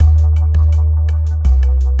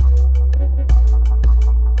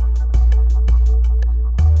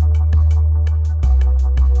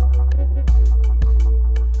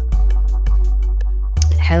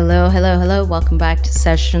hello, hello. Welcome back to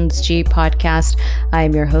Sessions G podcast. I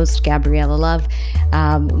am your host, Gabriella Love.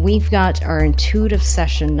 We've got our intuitive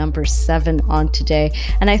session number 7 on today.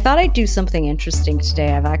 And I thought I'd do something interesting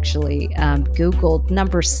today. I've actually Googled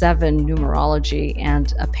number 7 numerology,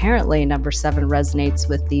 and apparently number 7 resonates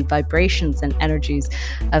with the vibrations and energies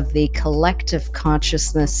of the collective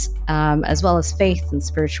consciousness, as well as faith and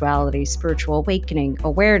spirituality, spiritual awakening,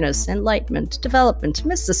 awareness, enlightenment, development,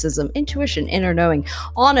 mysticism, intuition, inner knowing,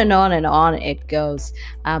 on and on it goes.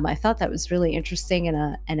 I thought that was really interesting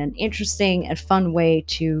and an interesting and fun way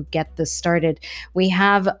to get this started. We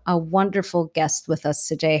have a wonderful guest with us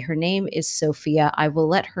today. Her name is Sofija. I will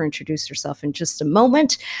let her introduce herself in just a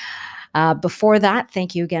moment. Before that,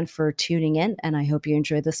 thank you again for tuning in, and I hope you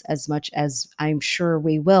enjoy this as much as I'm sure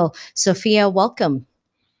we will. Sofija, welcome.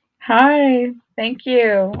 Hi, thank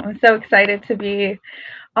you. I'm so excited to be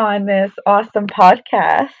on this awesome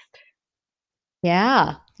podcast.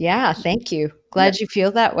 Yeah, thank you. Yeah. Glad you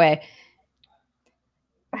feel that way.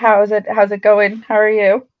 How's it going? How are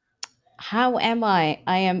you? How am I?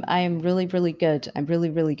 I am really, really good. I'm really,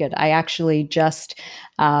 really good. I actually just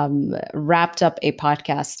wrapped up a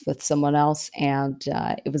podcast with someone else, and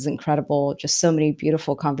it was incredible. Just so many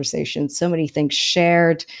beautiful conversations, so many things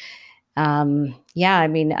shared. Yeah, I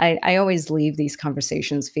mean, I always leave these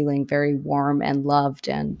conversations feeling very warm and loved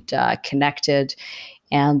and connected.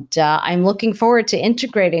 And I'm looking forward to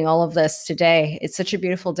integrating all of this today. It's such a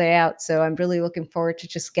beautiful day out. So I'm really looking forward to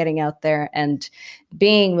just getting out there and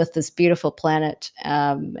being with this beautiful planet,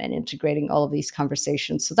 and integrating all of these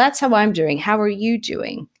conversations. So that's how I'm doing. How are you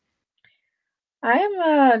doing?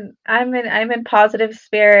 I'm in positive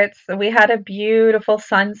spirits. We had a beautiful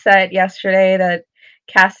sunset yesterday that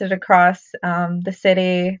casted across the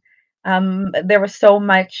city. There was so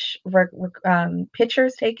much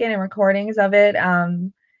pictures taken and recordings of it.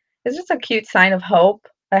 It's just a cute sign of hope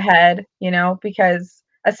ahead, because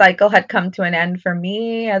a cycle had come to an end for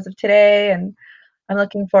me as of today, and I'm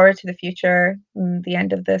looking forward to the future, the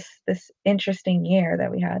end of this interesting year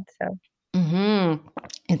that we had. So, Hmm.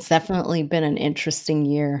 It's definitely been an interesting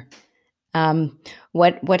year. Um,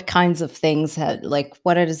 what kinds of things had like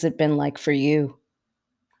what has it been like for you?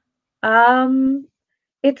 um,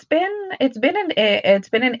 it's been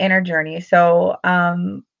an inner journey. So,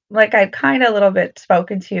 like I kind of a little bit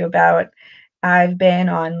spoken to you about, I've been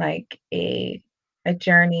on like a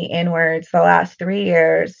journey inwards the last 3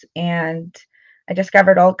 years, and I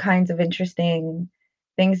discovered all kinds of interesting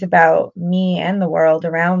things about me and the world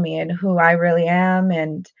around me and who I really am,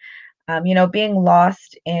 and being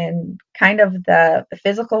lost in kind of the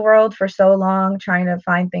physical world for so long, trying to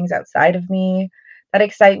find things outside of me that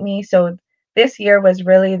excite me. So this year was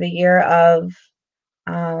really the year of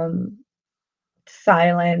um,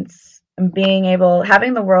 silence and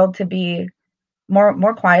having the world to be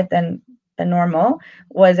more quiet than normal.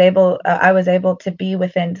 I was able to be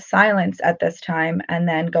within silence at this time and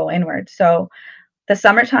then go inward. So the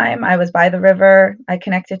summertime, I was by the river. I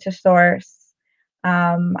connected to source.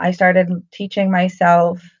 I started teaching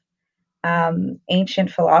myself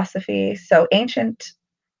ancient philosophy. So, ancient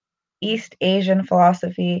East Asian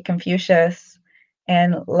philosophy, Confucius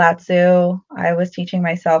and Lao-Tzu. I was teaching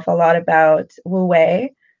myself a lot about Wu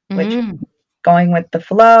Wei, which Hmm. going with the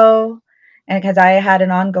flow. And because I had an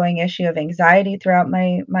ongoing issue of anxiety throughout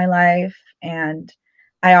my life, and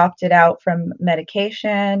I opted out from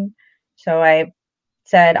medication. So I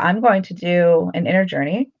said, I'm going to do an inner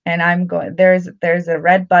journey, and there's a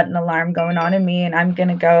red button alarm going on in me, and I'm going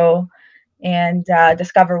to go and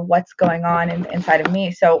discover what's going on inside of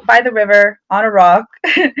me. So by the river on a rock,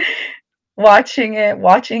 watching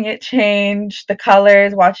it change the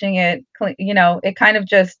colors, watching it, it kind of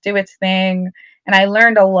just do its thing. And I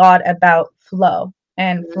learned a lot about flow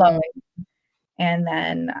and flowing. And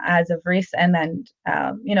then as of recent, and then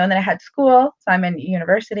and then I had school, so I'm in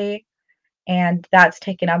university, and that's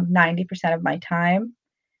taken up 90% of my time.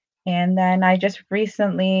 And then I just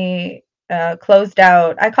recently closed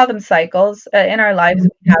out. I call them cycles. In our lives,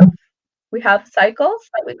 we have cycles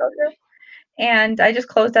that we go through. And I just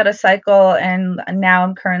closed out a cycle, and now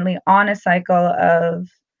I'm currently on a cycle of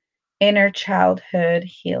inner childhood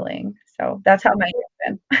healing. So that's how my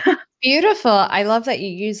year's been. Beautiful. I love that you're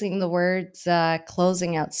using the words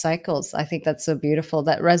closing out cycles. I think that's so beautiful.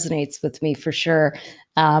 That resonates with me for sure.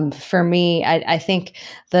 For me, I think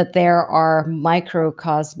that there are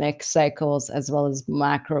microcosmic cycles as well as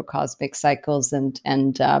macrocosmic cycles, and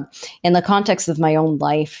in the context of my own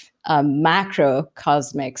life, a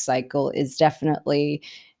macrocosmic cycle is definitely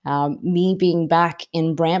me being back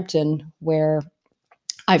in Brampton, where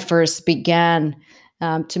I first began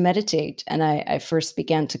to meditate. And I first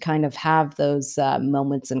began to kind of have those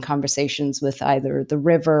moments and conversations with either the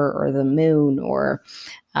river or the moon or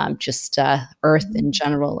just Earth in Mhm.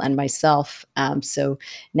 general and myself. So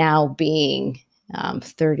now being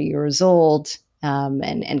 30 years old,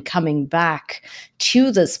 and coming back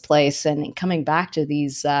to this place and coming back to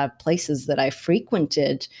these places that I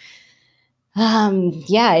frequented,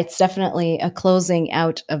 yeah, it's definitely a closing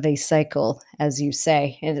out of a cycle, as you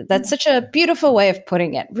say. And that's such a beautiful way of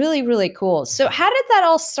putting it. Really, really cool. So, how did that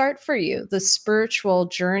all start for you, the spiritual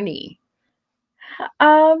journey?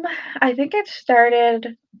 Um, I think it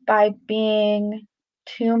started by being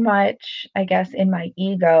too much, I guess, in my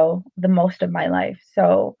ego the most of my life.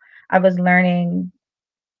 So I was learning,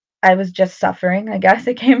 I was just suffering, I guess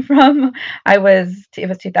it came from. It was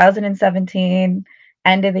 2017,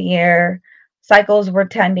 end of the year. Cycles were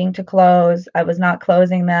tending to close. I was not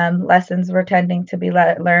closing them. Lessons were tending to be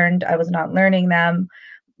learned. I was not learning them.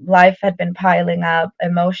 Life had been piling up,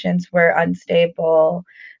 emotions were unstable,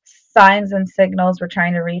 signs and signals were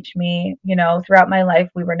trying to reach me. Throughout my life,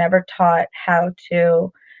 we were never taught how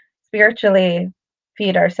to spiritually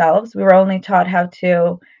feed ourselves. We were only taught how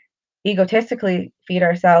to egotistically feed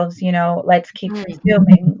ourselves. Let's keep Mhm.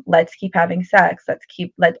 consuming, let's keep having sex,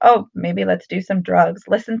 maybe let's do some drugs,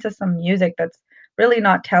 listen to some music that's really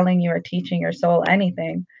not telling you or teaching your soul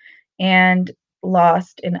anything, and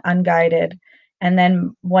lost and unguided. And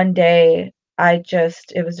then one day,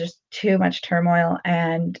 it was just too much turmoil.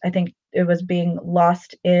 And I think it was being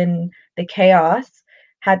lost in the chaos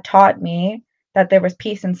had taught me that there was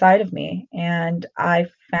peace inside of me. And I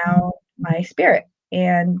found my spirit.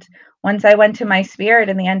 And once I went to my spirit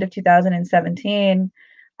in the end of 2017,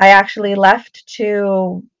 I actually left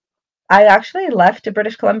to I actually left to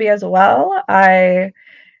British Columbia as well. I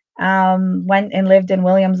went and lived in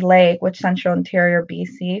Williams Lake, which Central Interior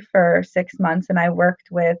BC, for 6 months, and I worked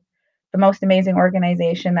with the most amazing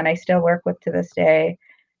organization that I still work with to this day.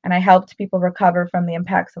 And I helped people recover from the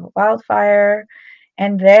impacts of a wildfire.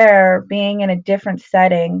 And there, being in a different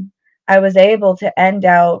setting, I was able to end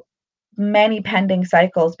out many pending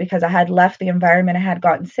cycles because I had left the environment I had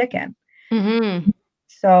gotten sick in. Mhm.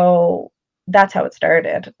 So that's how it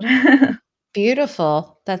started.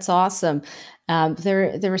 Beautiful. That's awesome.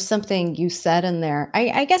 There was something you said in there.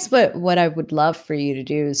 I guess what I would love for you to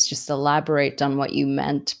do is just elaborate on what you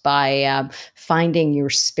meant by finding your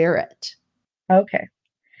spirit. Okay.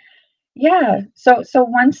 Yeah. So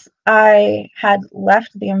once I had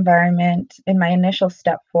left the environment in my initial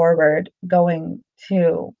step forward, going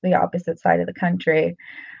to the opposite side of the country,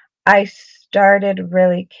 I started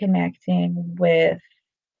really connecting with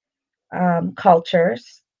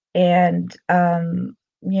cultures and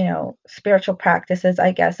spiritual practices,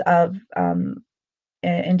 I guess, of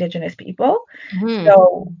indigenous people. Mhm.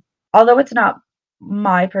 So although it's not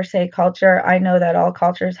my per se culture, I know that all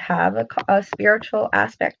cultures have a spiritual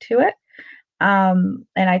aspect to it. And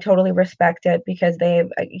I totally respect it because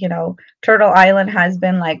Turtle Island has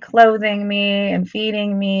been like clothing me and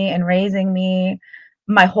feeding me and raising me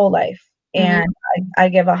my whole life. Mhm. And I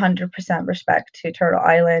give 100% respect to Turtle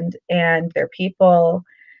Island and their people.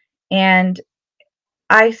 And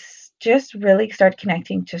just really started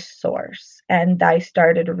connecting to source. And I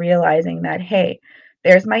started realizing that, hey,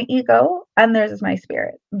 there's my ego and there's my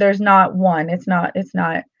spirit. There's not one. It's not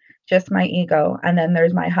just my ego. And then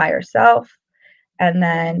there's my higher self, and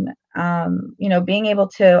then being able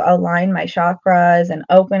to align my chakras and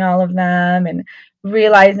open all of them, and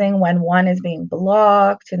realizing when one is being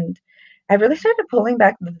blocked. And I really started pulling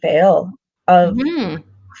back the veil of Mhm.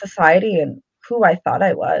 society and who I thought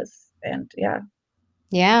I was. And yeah.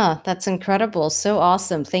 Yeah, that's incredible. So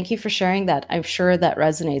awesome. Thank you for sharing that. I'm sure that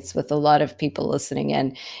resonates with a lot of people listening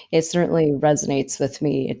in. It certainly resonates with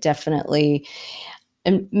me. It definitely,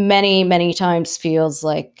 and many, many times feels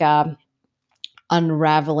like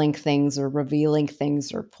unraveling things or revealing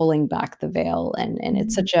things or pulling back the veil. And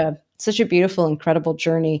it's Mhm. such a beautiful, incredible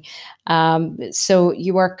journey. So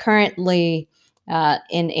you are currently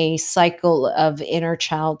in a cycle of inner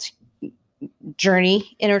child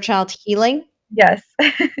journey, inner child healing. Yes.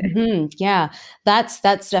 Yeah, that's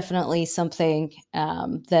definitely something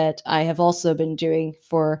that I have also been doing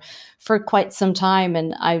for quite some time,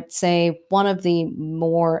 and I'd say one of the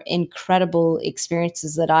more incredible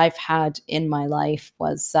experiences that I've had in my life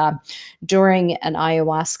was during an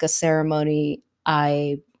ayahuasca ceremony.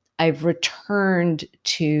 I've returned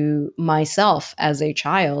to myself as a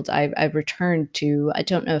child. I've returned to, I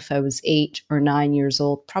don't know if I was 8 or 9 years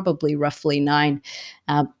old, probably roughly nine,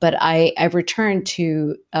 but I returned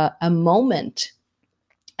to a moment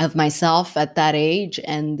of myself at that age,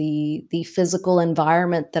 and the physical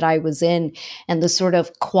environment that I was in, and the sort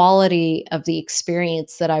of quality of the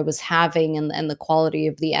experience that I was having, and the quality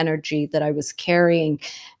of the energy that I was carrying,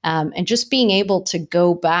 and just being able to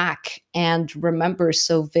go back and remember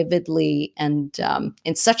so vividly, and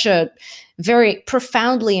in such a very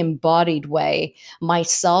profoundly embodied way,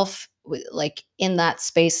 myself, like in that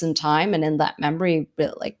space and time and in that memory,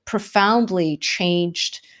 like profoundly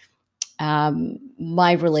changed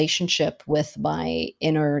my relationship with my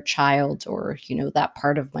inner child, or that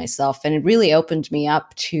part of myself, and it really opened me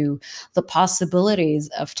up to the possibilities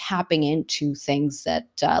of tapping into things that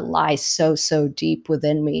lie so deep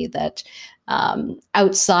within me, that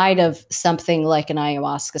outside of something like an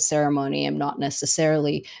ayahuasca ceremony, I'm not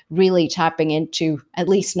necessarily really tapping into, at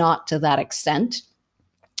least not to that extent.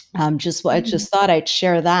 I Mhm. just thought I'd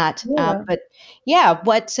share that. Yeah. But yeah,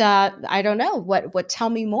 what I don't know, what tell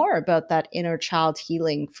me more about that inner child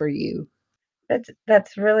healing for you.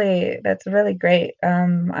 That's really great.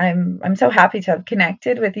 I'm so happy to have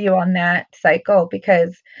connected with you on that cycle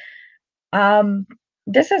because um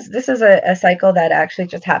this is a cycle that actually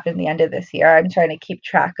just happened the end of this year. I'm trying to keep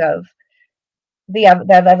track of the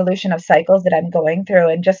evolution of cycles that I'm going through,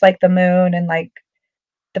 and just like the moon and like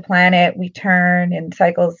the planet, we turn and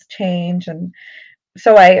cycles change, and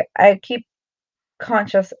so I keep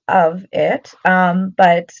conscious of it.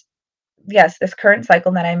 But yes, this current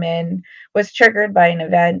cycle that I'm in was triggered by an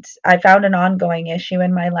event. I found an ongoing issue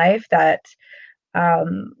in my life that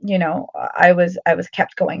I was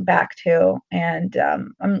kept going back to, and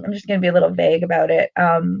I'm just going to be a little vague about it.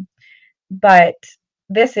 But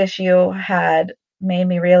this issue had made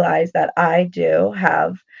me realize that I do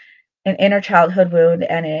have an inner childhood wound,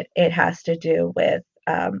 and it has to do with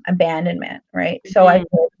abandonment, right? So I Mhm.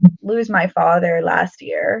 did lose my father last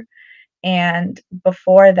year, and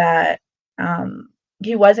before that, um,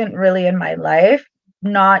 he wasn't really in my life,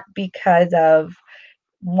 not because of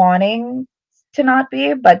wanting to not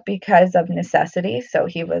be, but because of necessity. So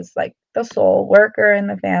he was like the sole worker in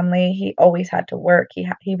the family. He always had to work.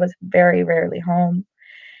 He was very rarely home.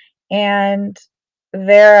 And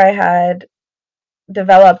there I had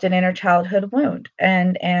developed an inner childhood wound,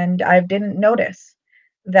 and I didn't notice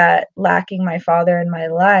that lacking my father in my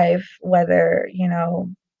life, whether,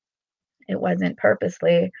 it wasn't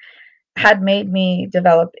purposely, had made me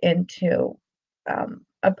develop into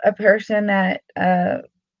a person that I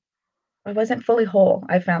wasn't fully whole.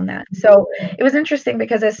 I found that. So it was interesting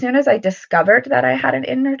because as soon as I discovered that I had an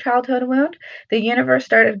inner childhood wound, the universe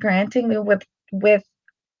started granting me with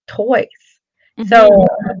toys. Mhm. So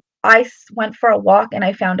I went for a walk and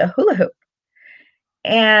I found a hula hoop.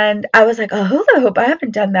 And I was like, "A hula hoop? I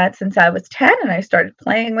haven't done that since I was 10." And I started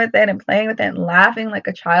playing with it and playing with it and laughing like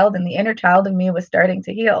a child, and the inner child in me was starting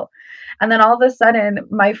to heal. And then all of a sudden,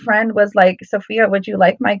 my friend was like, "Sophia, would you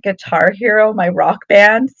like my Guitar Hero, my Rock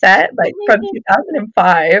Band set, like, from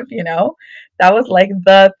 2005?" You know? That was, like,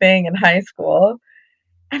 the thing in high school.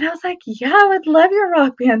 And I was like, "Yeah, I would love your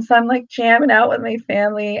Rock Band." So I'm, like, jamming out with my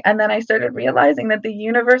family, and then I started realizing that the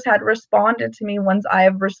universe had responded to me once I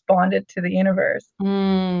have responded to the universe.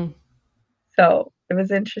 Mm. So, it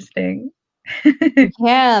was interesting.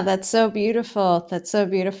 Yeah, that's so beautiful. That's so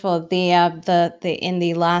beautiful. The in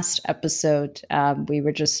the last episode, we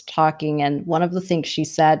were just talking, and one of the things she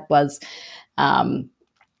said was um,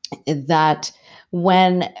 that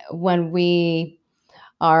when we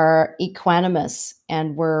are equanimous,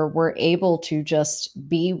 and we're able to just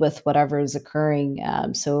be with whatever is occurring.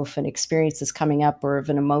 So if an experience is coming up, or if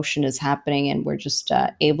an emotion is happening, and we're just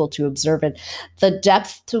able to observe it, the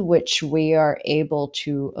depth to which we are able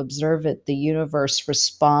to observe it, the universe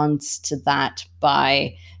responds to that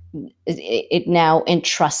by it now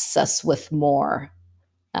entrusts us with more,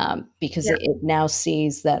 because Yeah. it now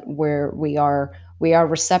sees that we are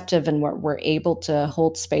receptive, and we're able to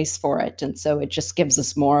hold space for it, and so it just gives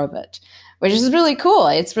us more of it, which is really cool.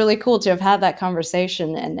 It's really cool to have had that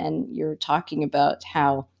conversation, and you're talking about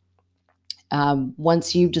how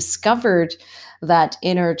once you discovered that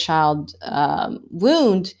inner child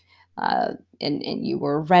wound, uh, and you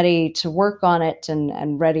were ready to work on it,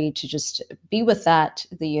 and ready to just be with that,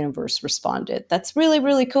 the universe responded. That's really,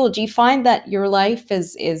 really cool. Do you find that your life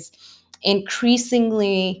is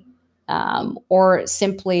increasingly, or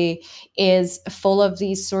simply is full of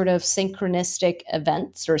these sort of synchronistic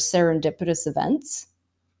events or serendipitous events?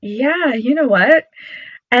 Yeah, you know what?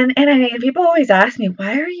 And I mean, people always ask me,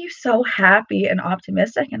 "Why are you so happy and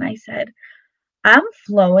optimistic?" And I said, "I'm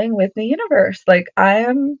flowing with the universe." Like, I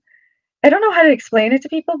am I don't know how to explain it to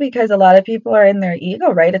people because a lot of people are in their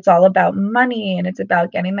ego, right? It's all about money and it's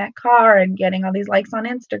about getting that car and getting all these likes on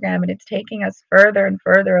Instagram, and it's taking us further and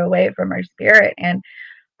further away from our spirit. And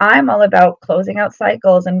I'm all about closing out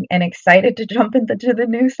cycles and excited to jump into the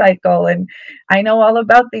new cycle. And I know all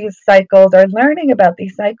about these cycles or learning about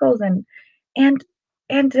these cycles, and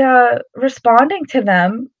responding to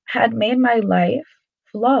them had made my life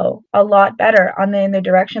flow a lot better in the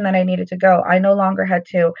direction that I needed to go. I no longer had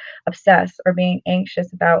to obsess or being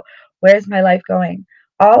anxious about where's my life going.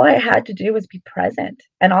 All I had to do was be present,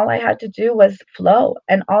 and all I had to do was flow,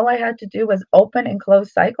 and all I had to do was open and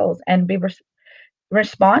close cycles and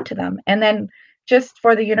respond to them. And then just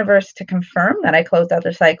for the universe to confirm that I closed out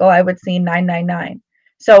the cycle, I would see 999.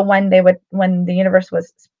 So when the universe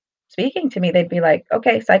was speaking to me, they'd be like,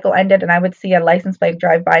 okay, cycle ended. And I would see a license plate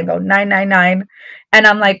drive by and go 999. And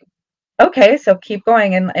I'm like, okay, so keep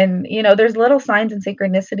going. And there's little signs and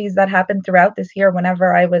synchronicities that happened throughout this year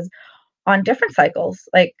whenever I was on different cycles.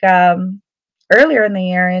 Like earlier in the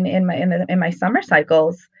year in my summer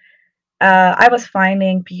cycles, I was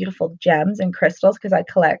finding beautiful gems and crystals because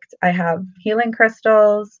I have healing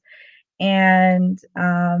crystals, and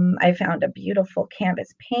I found a beautiful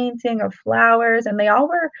canvas painting of flowers, and they all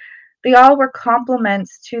were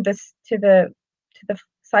complements to the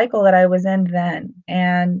cycle that I was in then.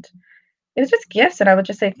 And it was just gifts, and I would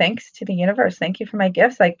just say thanks to the universe. Thank you for my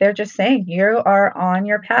gifts. Like, they're just saying you are on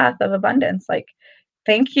your path of abundance. Like,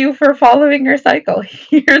 thank you for following your cycle.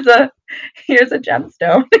 Here's a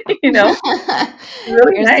gemstone, you know?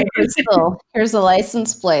 Really Here's the nice. crystal. Here's a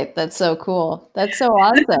license plate. That's so cool. That's so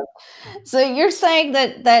awesome. So you're saying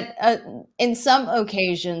that in some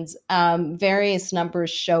occasions, various numbers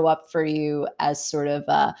show up for you as sort of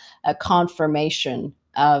a confirmation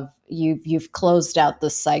of you've closed out the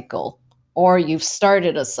cycle or you've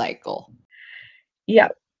started a cycle. Yeah.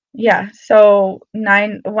 Yeah. So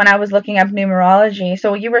 9 when I was looking up numerology,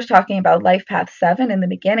 so you were talking about life path 7 in the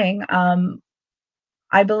beginning.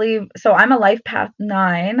 I believe so I'm a life path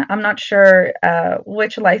 9. I'm not sure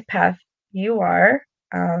which life path you are.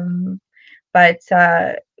 But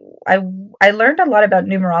I I learned a lot about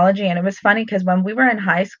numerology, and it was funny because when we were in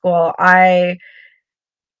high school, I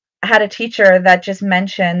had a teacher that just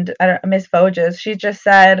mentioned, Miss Voges. She just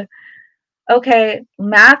said, okay,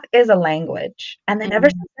 math is a language, and then ever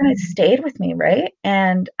Mm. since then, it stayed with me, right?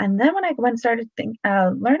 And then when I went and started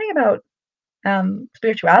learning about,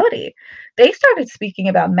 spirituality, they started speaking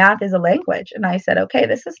about math as a language, and I said, "Okay,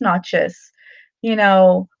 this is not just,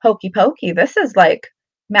 hokey pokey. This is like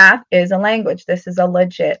math is a language. This is a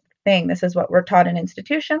legit thing. This is what we're taught in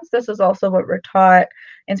institutions. This is also what we're taught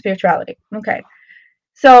in spirituality." Okay.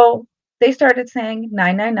 So they started saying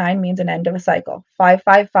 999 means an end of a cycle.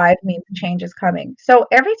 555 means change is coming. So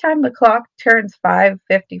every time the clock turns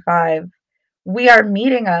 5:55, we are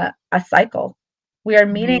meeting a cycle. We are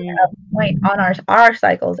meeting Mhm. a point on our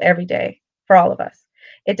cycles every day for all of us.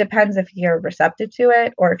 It depends if you're receptive to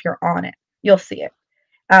it or if you're on it. You'll see it.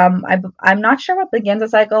 I'm not sure what begins a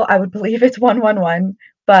cycle. I would believe it's 111,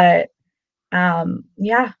 but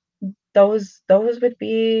yeah, those would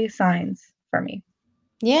be signs for me.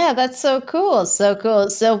 Yeah, that's so cool. So cool.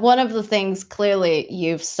 So one of the things clearly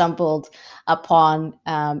you've stumbled upon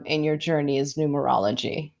in your journey is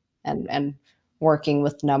numerology and working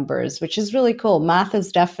with numbers, which is really cool. Math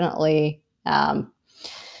is definitely,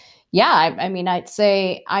 yeah. I mean, I'd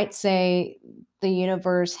say the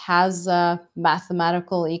universe has a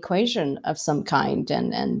mathematical equation of some kind,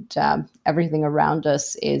 and everything around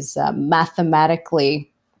us is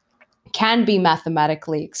mathematically can be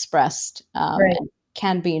mathematically expressed Right. and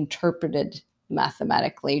can be interpreted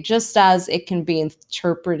mathematically, just as it can be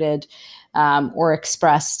interpreted or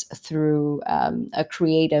expressed through a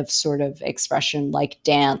creative sort of expression like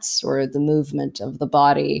dance or the movement of the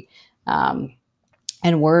body. Um,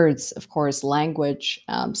 and words, of course, language,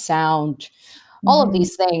 sound, Mhm. all of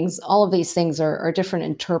these things are different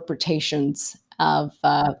interpretations of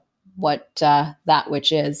what that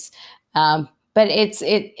which is. But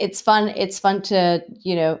it's fun. It's fun to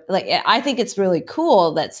like. I think it's really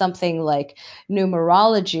cool that something like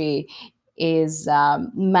numerology is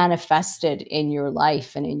manifested in your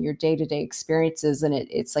life and in your day-to-day experiences, and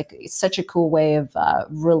it's such a cool way of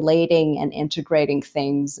relating and integrating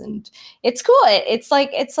things, and it's cool. It's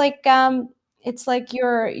like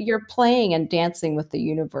you're playing and dancing with the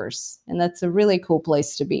universe, and that's a really cool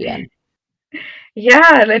place to be in.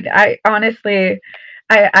 Yeah, and I honestly,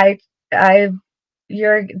 I I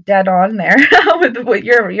you're dead on there with what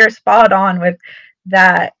you're spot on with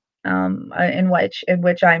that, in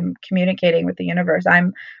which I'm communicating with the universe.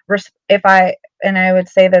 I'm res if I and I would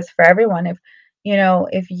say this for everyone,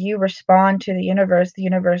 if you respond to the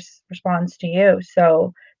universe responds to you.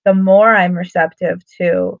 So the more I'm receptive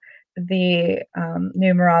to the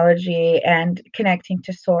numerology and connecting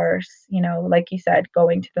to source, like you said,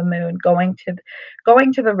 going to the moon, going to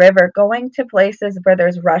the river, going to places where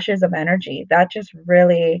there's rushes of energy, that just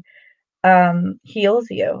really heals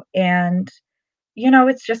you. And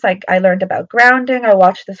it's just like I learned about grounding. I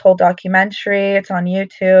watched this whole documentary. It's on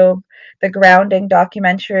YouTube. The grounding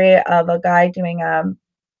documentary of a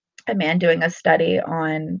man doing a study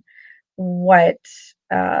on what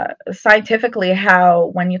scientifically how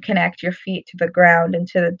when you connect your feet to the ground and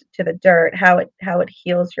to the dirt, how it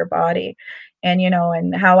heals your body.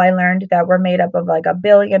 And how I learned that we're made up of like a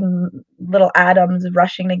billion little atoms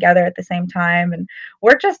rushing together at the same time, and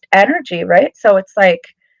we're just energy, right? So it's like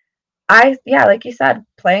yeah, like you said,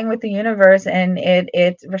 playing with the universe, and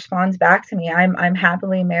it responds back to me. I'm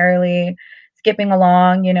happily, merrily skipping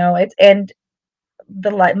along, it's and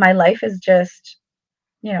my life is just,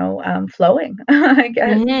 flowing, I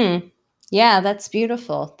guess. Mhm. Yeah, that's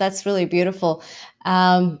beautiful. That's really beautiful.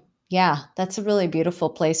 Um, yeah, that's a really beautiful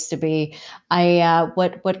place to be.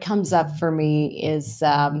 What comes up for me is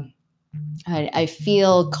I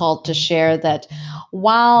feel called to share that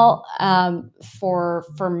while for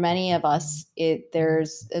many of us there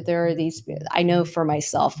are these. I know for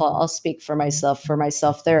myself, I'll speak for myself. For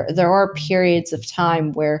myself, there are periods of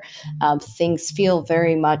time where things feel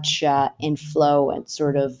very much in flow and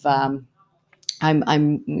sort of.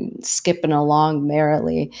 I'm skipping along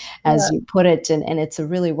merrily, as Yeah, you put it, and it's a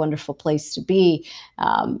really wonderful place to be.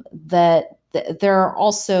 There are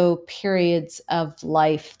also periods of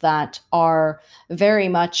life that are very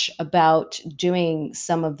much about doing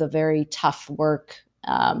some of the very tough work.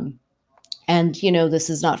 And this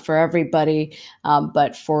is not for everybody,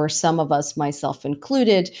 but for some of us, myself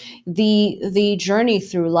included, the journey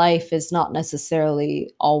through life is not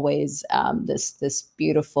necessarily always this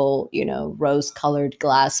beautiful, rose colored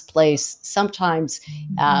glass place. Sometimes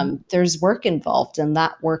mhm, there's work involved, and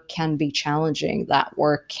that work can be challenging. That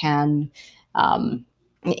work can um,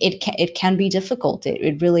 it can be difficult.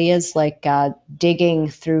 It really is like digging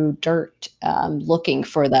through dirt, looking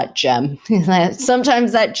for that gem.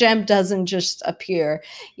 Sometimes that gem doesn't just appear.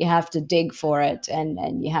 You have to dig for it,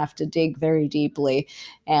 and you have to dig very deeply.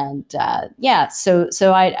 And yeah, so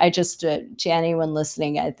I just to anyone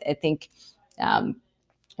listening, I think um,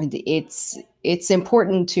 it's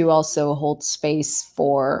important to also hold space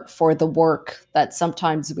for the work that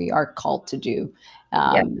sometimes we are called to do,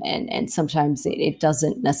 yeah, and sometimes it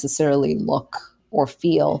doesn't necessarily look or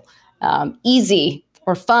feel easy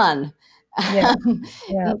or fun. yeah,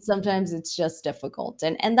 yeah, And sometimes it's just difficult,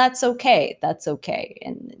 and that's okay. That's okay.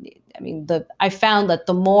 And I mean, I found that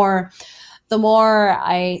the more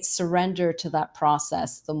I surrender to that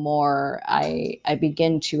process, the more I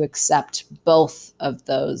begin to accept both of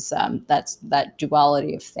those, that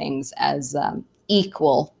duality of things as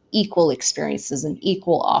equal experiences and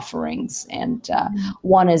equal offerings, and mhm,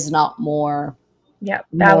 one is not more yeah,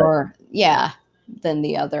 balance. more yeah than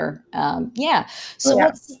the other. Yeah. Oh, So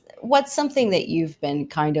yeah. what's something that you've been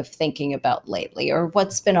kind of thinking about lately, or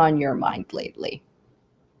what's been on your mind lately?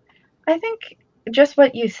 I think just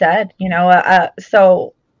what you said,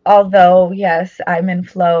 so although, yes, I'm in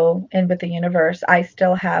flow and with the universe, I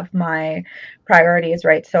still have my priorities,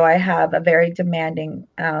 right? So I have a very demanding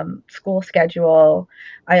school schedule.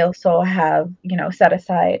 I also have, set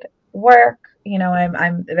aside work.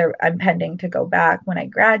 I'm pending to go back when I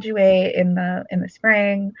graduate in the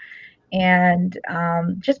spring, and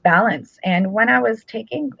just balance. And when I was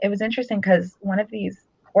taking, it was interesting because one of these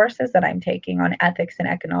courses that I'm taking on ethics and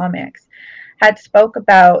economics had spoke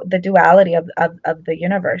about the duality of the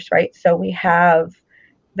universe, right? So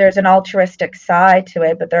there's an altruistic side to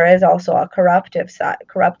it, but there is also a corrupted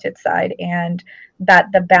side, and that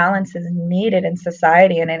the balance is needed in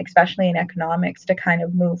society, and especially in economics, to kind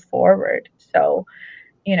of move forward. So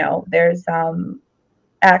there's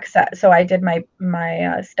access. So I did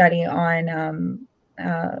my study on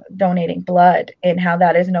donating blood, and how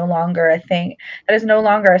that is no longer a thing. That is no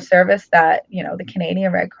longer a service that the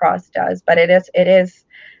Canadian Red Cross does, but it is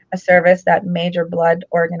a service that major blood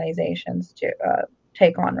organizations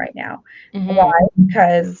take on right now. Why? Hmm.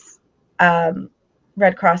 Because um,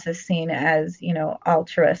 Red Cross is seen as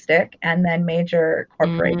altruistic, and then major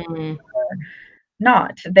corporations Hmm.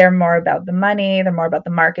 not. They're more about the money, they're more about the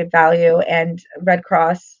market value, and Red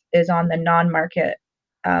Cross is on the non-market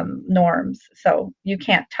norms, so you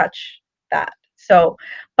can't touch that. So,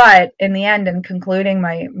 but in the end, in concluding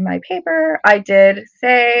my paper, I did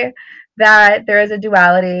say that there is a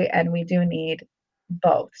duality, and we do need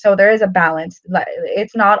both. So there is a balance.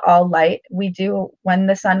 It's not all light. We do, when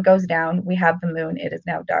the sun goes down, we have the moon, it is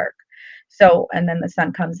now dark. So, and then the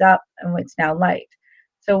sun comes up and it's now light.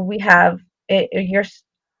 So we have it,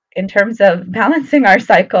 in terms of balancing our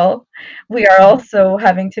cycle, we are also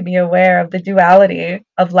having to be aware of the duality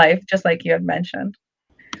of life, just like you had mentioned.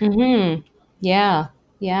 Mm-hmm. Yeah.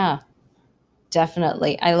 Yeah.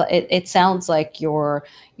 Definitely. It sounds like your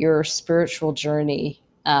spiritual journey,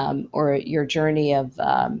 or your journey of,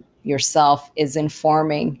 yourself is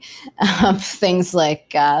informing, things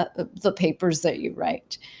like, the papers that you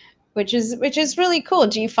write, which is really cool.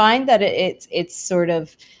 Do you find that it's sort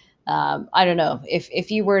of, I don't know, if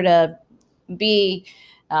you were to be,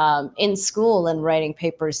 in school and writing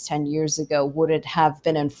papers 10 years ago, would it have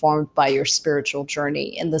been informed by your spiritual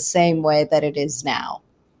journey in the same way that it is now?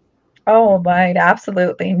 Oh my,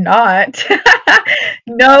 absolutely not.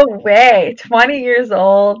 No way. 20 years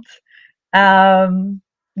old. Um,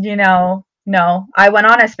 no. I went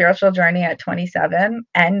on a spiritual journey at 27,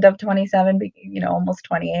 end of 27, almost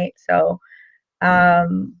 28. So,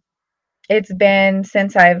 um, it's been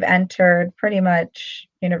since I've entered pretty much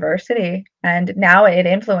university, and now it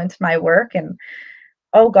influenced my work. And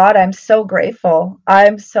oh God, I'm so grateful.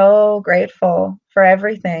 I'm so grateful for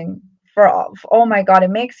everything. Oh my God, it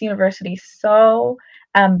makes university so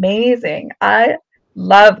amazing. I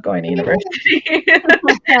love going to university.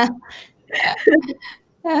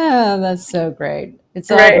 Oh, that's so great.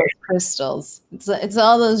 It's all Right. those crystals. It's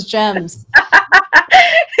all those gems.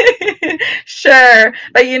 Sure,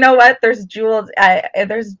 but you know what? There's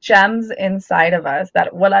gems inside of us.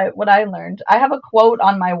 That what I learned. I have a quote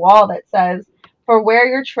on my wall that says, "For where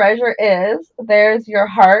your treasure is, there's your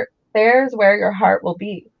heart. There's where your heart will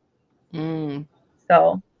be." Mm.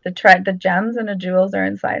 So the gems and the jewels are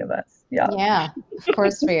inside of us. Yeah, Yeah, of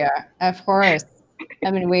course we are. Of course.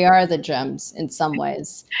 I mean, we are the gems in some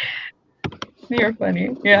ways. you're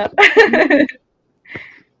funny. Yeah.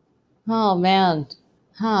 Oh man.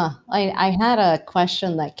 Huh. I had a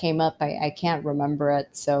question that came up. I can't remember it,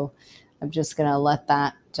 so I'm just gonna let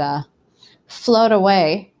that, float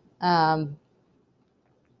away. Yeah.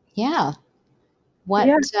 Yeah.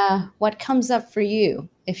 What comes up for you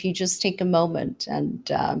if you just take a moment and,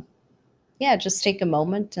 yeah, just take a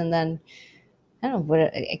moment and then, I don't know,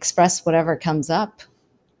 express whatever comes up.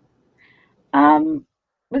 Um,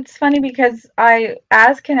 it's funny because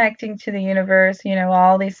as connecting to the universe,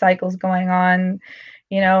 all these cycles going on,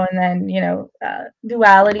 and then,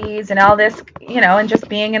 dualities and all this, and just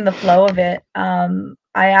being in the flow of it.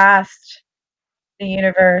 I asked the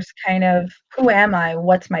universe kind of, who am I?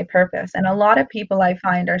 What's my purpose? And a lot of people I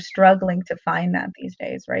find are struggling to find that these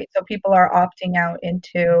days, right? So people are opting out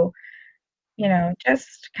into,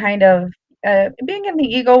 just kind of being in the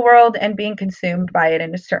ego world and being consumed by it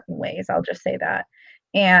in certain ways. I'll just say that.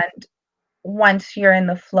 And once you're in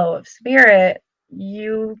the flow of spirit,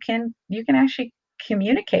 you can actually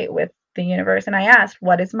communicate with the universe. And I asked,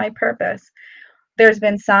 what is my purpose? There's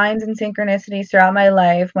been signs and synchronicities throughout my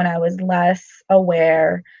life when I was less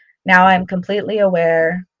aware. Now I'm completely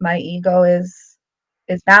aware. My ego is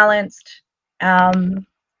balanced, um,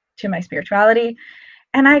 to my spirituality,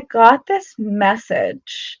 and I got this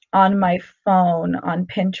message on my phone on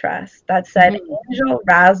Pinterest that said, Mhm. Angel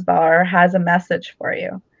Rasbar has a message for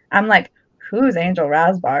you. I'm like, who's Angel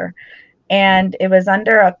Rasbar? And it was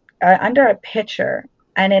under a picture,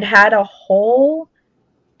 and it had a whole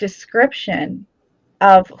description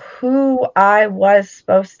of who I was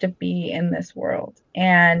supposed to be in this world.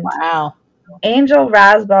 And Wow. Angel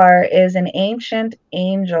Rasbar is an ancient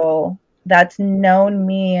angel that's known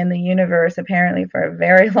me in the universe apparently for a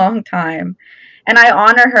very long time. And I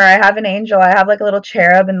honor her. I have an angel. I have like a little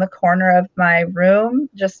cherub in the corner of my room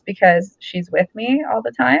just because she's with me all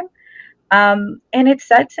the time. And it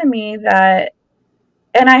said to me that,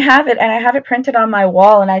 and I have it printed on my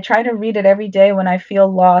wall, and I try to read it every day when I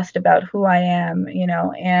feel lost about who I am,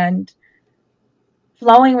 and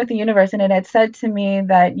flowing with the universe. And it had said to me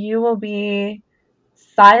that you will be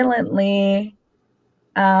silently,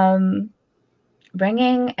 um,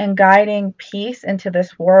 bringing and guiding peace into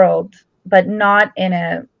this world, but not in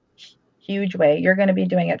a huge way. You're going to be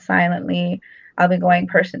doing it silently. I'll be going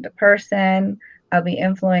person to person. I'll be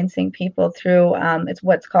influencing people through, it's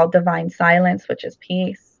what's called divine silence, which is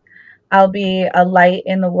peace. I'll be a light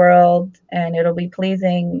in the world, and it'll be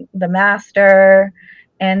pleasing the master,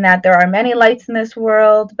 and that there are many lights in this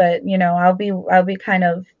world, but I'll be kind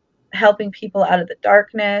of helping people out of the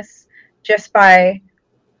darkness just by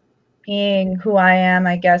being who I am,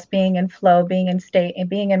 I guess, being in flow, being in state, and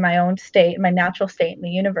being in my own state, my natural state in the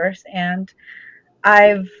universe. And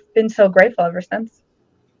I've been so grateful ever since.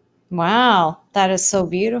 Wow, that is so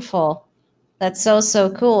beautiful. That's so so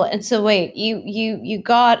cool. And so wait, you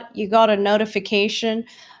got a notification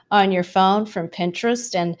on your phone from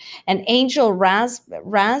Pinterest and an angel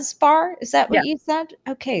rasbar? Is that what Yeah. you said?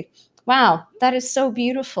 Okay. Wow, that is so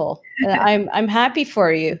beautiful. I'm happy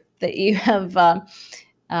for you that you have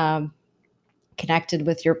um, connected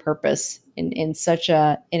with your purpose in such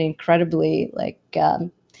an incredibly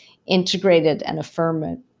integrated and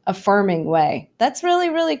affirming way. That's really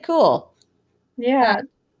really cool. Uh, Yeah.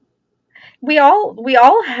 We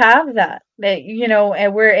all have that,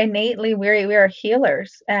 and we're innately we are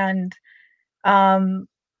healers, and um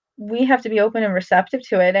we have to be open and receptive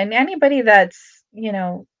to it. And anybody that's,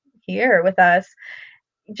 here with us,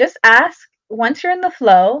 just ask, once you're in the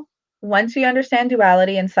flow, once you understand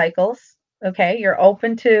duality and cycles, okay, you're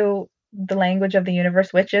open to the language of the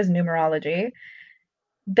universe, which is numerology,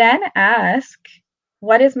 then ask,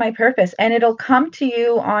 what is my purpose? And it'll come to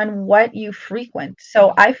you on what you frequent.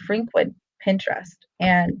 So I frequent Pinterest,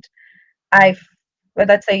 and I well,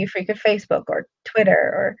 let's say you frequent Facebook or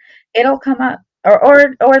Twitter, or it'll come up.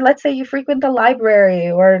 Or let's say you frequent the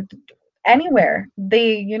library or anywhere.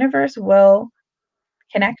 The universe will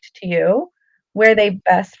connect to you where they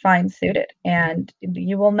best find suited, and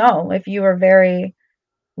you will know if you are very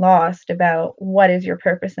lost about what is your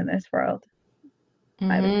purpose in this world.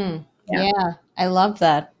 I would, yeah. yeah, I love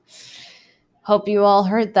that. Hope you all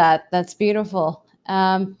heard that. That's beautiful.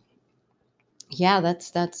 Yeah,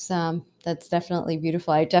 that's definitely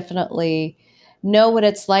beautiful. I definitely know what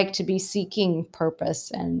it's like to be seeking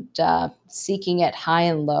purpose and seeking it high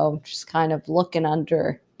and low, just kind of looking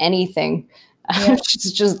under anything, Yeah,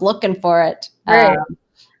 just looking for it. right,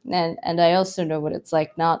 And I also know what it's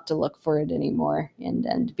like not to look for it anymore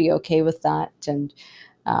and be okay with that. And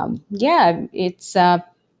yeah, it's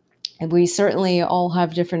and we certainly all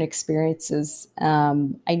have different experiences.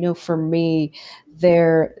 I know for me,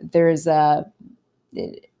 there's a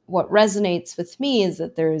what resonates with me is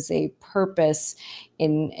that there is a purpose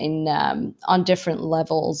in on different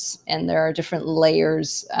levels, and there are different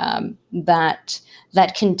layers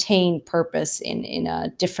that contain purpose in a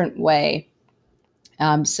different way.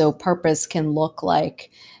 So purpose can look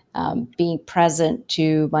like being present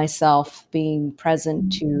to myself, being present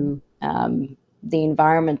mhm, to the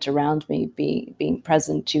environment around me, being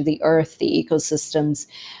present to the earth, the ecosystems,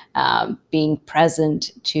 being present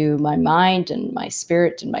to my mind and my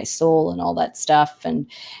spirit and my soul and all that stuff, and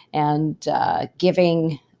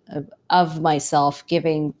giving of myself,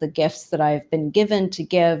 giving the gifts that I've been given to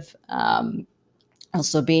give.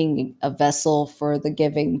 Also being a vessel for the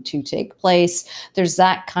giving to take place. There's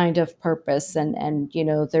that kind of purpose, and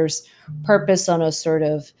there's purpose on a sort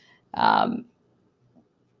of um,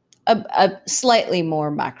 a slightly more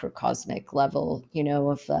macrocosmic level,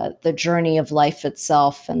 of the journey of life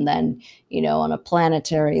itself, and then on a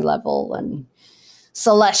planetary level and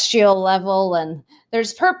celestial level, and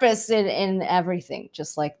there's purpose in everything,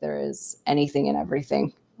 just like there is anything in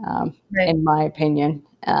everything, right. in my opinion.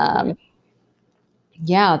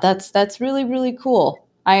 Yeah, that's really really cool.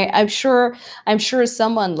 I'm sure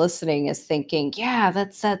someone listening is thinking, yeah,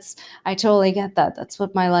 that's I totally get that. That's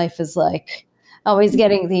what my life is like. Always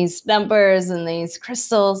getting these numbers and these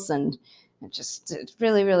crystals, and it's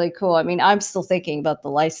really really cool. I mean, I'm still thinking about the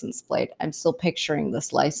license plate. I'm still picturing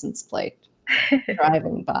this license plate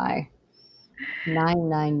driving by.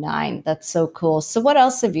 999. That's so cool. So what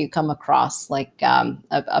else have you come across, like drawing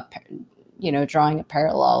a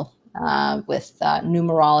parallel with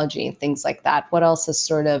numerology and things like that? What else has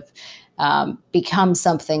sort of become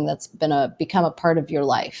something that's become a part of your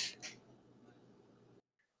life?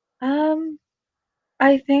 Um,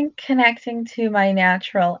 I think connecting to my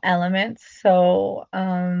natural elements. So,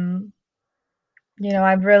 I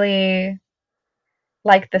really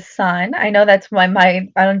like the sun. I know that's my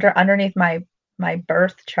underneath my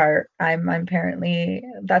birth chart. I'm apparently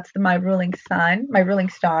that's my ruling sun, my ruling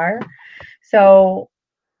star. So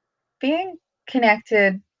being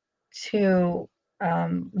connected to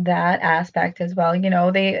that aspect as well.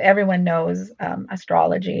 They everyone knows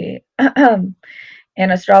astrology, and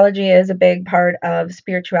astrology is a big part of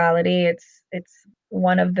spirituality. It's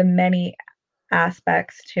one of the many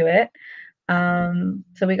aspects to it.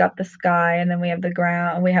 So we got the sky, and then we have the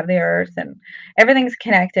ground, we have the earth, and everything's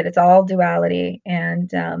connected. It's all duality.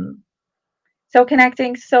 And so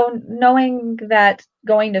connecting, so knowing that,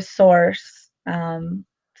 going to source,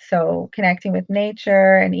 so connecting with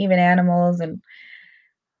nature and even animals and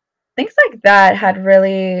things like that had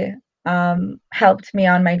really helped me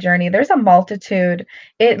on my journey. There's a multitude.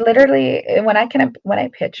 It literally, when I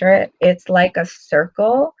picture it, it's like a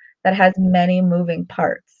circle that has many moving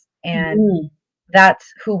parts. And Mhm.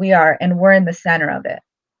 that's who we are, and we're in the center of it.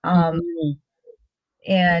 Um, Mhm.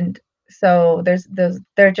 and so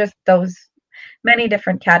there are just those many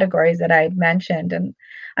different categories that I mentioned, and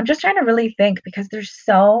I'm just trying to really think because there's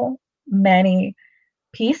so many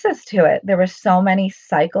pieces to it. There were so many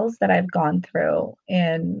cycles that I've gone through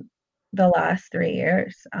in the last 3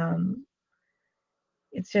 years.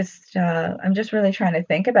 It's just, I'm just really trying to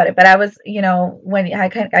think about it, but I was, when I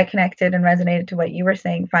connected and resonated to what you were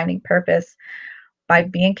saying, finding purpose by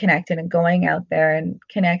being connected and going out there and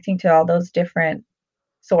connecting to all those different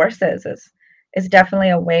sources is definitely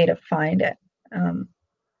a way to find it. Um,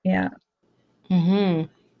 yeah. Mhm.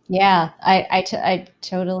 Yeah, I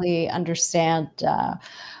totally understand,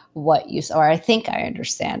 what you or I think I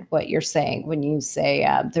understand what you're saying when you say,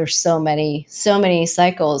 there's so many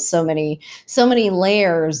cycles, so many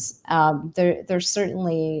layers. There's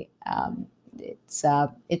certainly,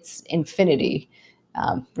 it's infinity,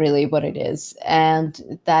 really what it is,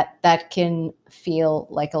 and that can feel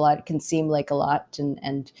like a lot, it can seem like a lot,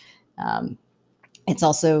 and um, it's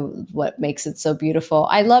also what makes it so beautiful.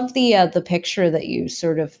 I love the picture that you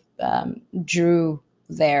sort of drew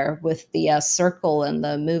there with the circle and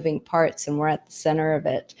the moving parts, and we're at the center of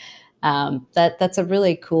it. That's a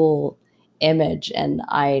really cool image, and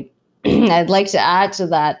I I'd like to add to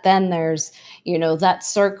that. Then there's, that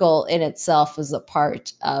circle in itself is a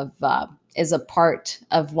part of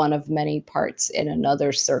one of many parts in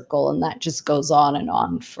another circle, and that just goes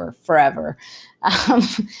on for forever. Um,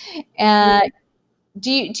 and do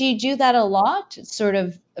you do that a lot? Sort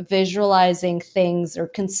of visualizing things or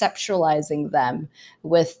conceptualizing them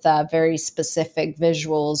with very specific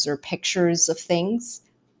visuals or pictures of things?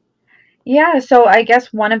 Yeah, so I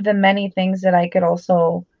guess one of the many things that I could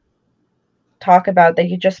also talk about that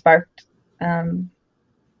you just sparked, um,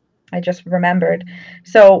 I just remembered.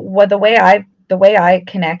 So what the way I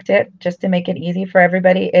connect it, just to make it easy for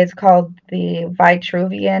everybody, is called the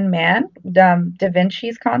Vitruvian Man, Da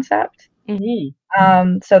Vinci's concept. Mhm.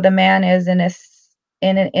 So the man is in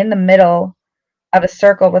the middle of a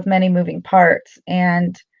circle with many moving parts,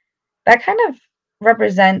 and that kind of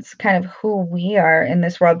represents kind of who we are in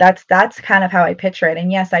this world. That's kind of how I picture it.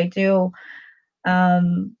 And yes, I do.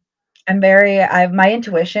 Um, I've my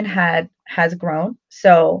intuition has grown.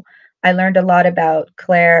 So I learned a lot about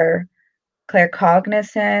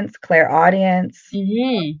claircognizance, clairaudience,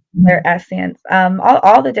 Mhm. clairescience,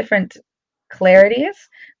 all the different clarities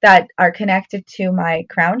that are connected to my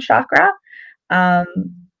crown chakra.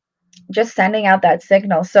 Um, just sending out that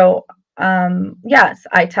signal. So, yes,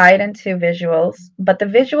 I tie it into visuals, but the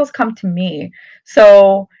visuals come to me.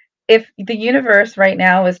 So, if the universe right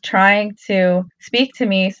now is trying to speak to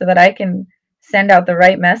me so that I can send out the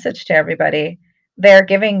right message to everybody, they're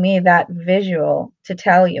giving me that visual to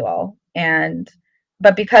tell you all.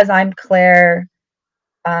 But because I'm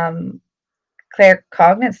um,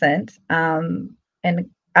 claircognizant, and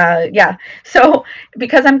yeah, so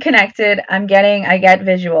because I'm connected, I get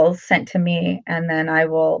visuals sent to me, and then I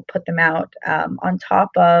will put them out, on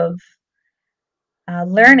top of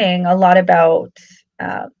learning a lot about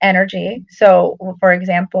energy. So, for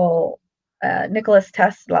example, Nicholas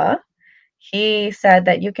Tesla, he said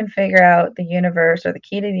that you can figure out the universe, or the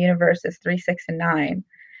key to the universe is 3, 6, and 9.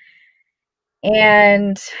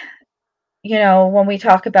 And when we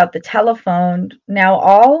talk about the telephone, now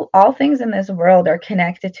all things in this world are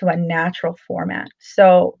connected to a natural format.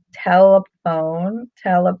 So telephone,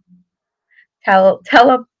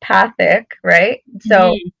 telepathic, right?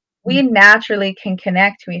 So Mhm. we naturally can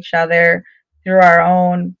connect to each other through our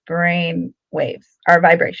own brain waves, our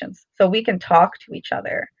vibrations. So we can talk to each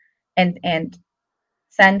other and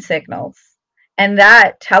send signals. And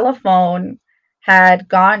that telephone had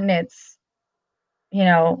gotten its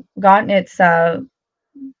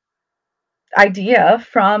idea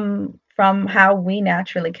from how we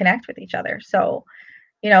naturally connect with each other. So,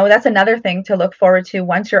 that's another thing to look forward to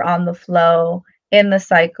once you're on the flow in the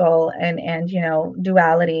cycle and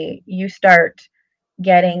duality, you start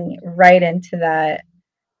getting right into that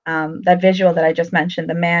visual that I just mentioned,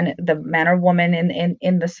 the man or woman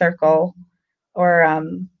in the circle, or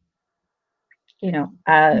the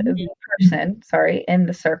Mhm. person, sorry, in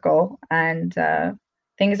the circle, and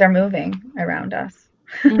things are moving around us.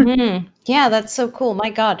 Mhm. Yeah, that's so cool. My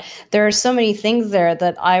God, there are so many things there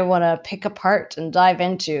that I want to pick apart and dive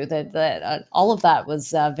into. That all of that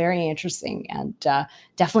was very interesting, and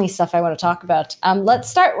definitely stuff I want to talk about. Let's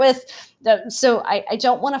start with So I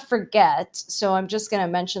don't want to forget. So I'm just going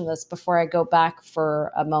to mention this before I go back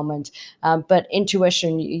for a moment. But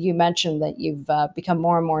intuition, you mentioned that you've become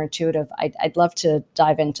more and more intuitive. I'd love to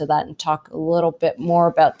dive into that and talk a little bit more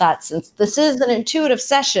about that, since this is an intuitive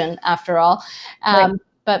session after all. Right.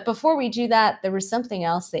 But before we do that, there was something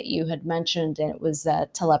else that you had mentioned, and it was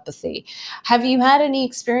telepathy. Have you had any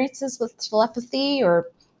experiences with telepathy, or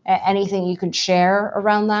anything you can share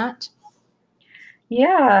around that?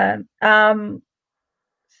 Yeah.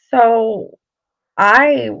 So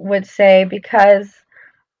I would say because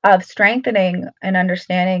of strengthening and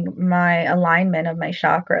understanding my alignment of my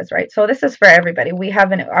chakras, right? So this is for everybody. We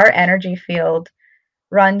have our energy field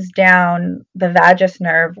runs down the vagus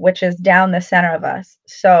nerve, which is down the center of us.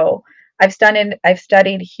 So I've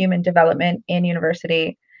studied human development in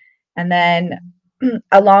university, and then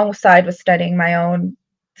alongside with studying my own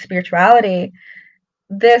spirituality,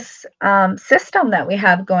 this system that we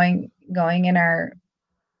have going in our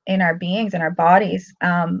beings, in our bodies,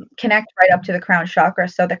 connect right up to the crown chakra.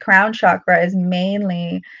 So the crown chakra is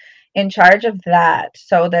mainly in charge of that.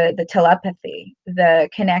 So the telepathy, the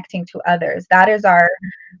connecting to others, that is our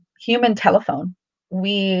human telephone.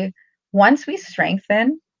 We Once we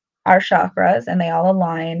strengthen our chakras and they all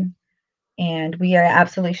align, and we are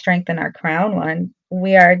absolutely strengthen our crown one,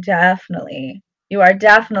 you are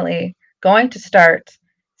definitely going to start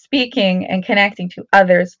speaking and connecting to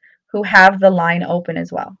others who have the line open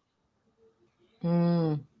as well.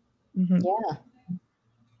 Mm, Mhm. yeah,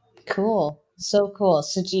 cool. So cool.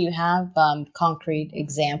 So, do you have concrete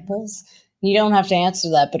examples? You don't have to answer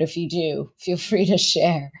that, but if you do, feel free to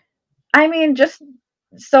share. I mean, just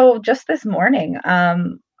this morning,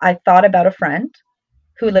 I thought about a friend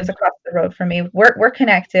who lives Mhm. across the road from me. We're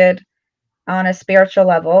connected on a spiritual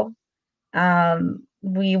level.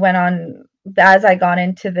 We went on as I got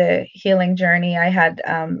into the healing journey. I had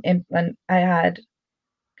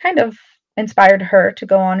kind of inspired her to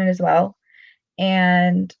go on it as well.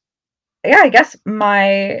 And yeah, I guess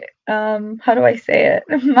my how do I say it?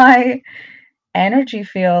 My energy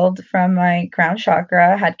field from my crown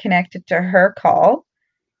chakra had connected to her call,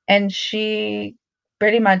 and she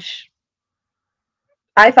pretty much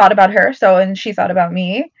I thought about her, so and she thought about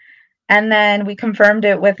me, and then we confirmed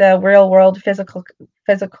it with a real world physical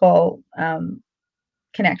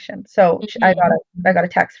connection. So Mhm. I got a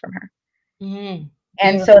text from her, Mhm.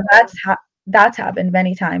 and so Beautiful. that's happened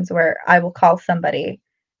many times where I will call somebody,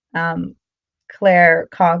 um, with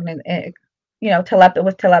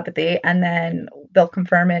telepathy, and then they'll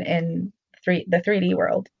confirm it in 3D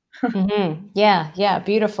world. Yeah, yeah,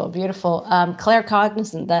 beautiful, beautiful.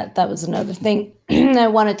 Claircognizant. That was another thing I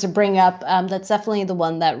wanted to bring up. That's definitely the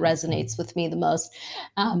one that resonates with me the most.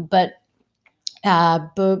 But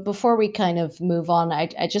before we kind of move on,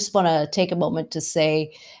 I just want to take a moment to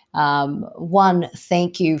say, one,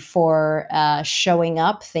 thank you for showing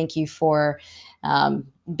up. Thank you for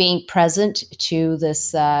being present to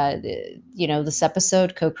this, this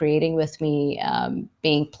episode, co-creating with me,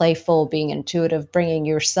 being playful, being intuitive, bringing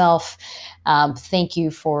yourself. Thank you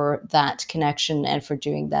for that connection and for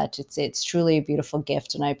doing that. It's truly a beautiful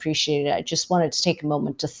gift, and I appreciate it. I just wanted to take a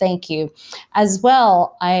moment to thank you as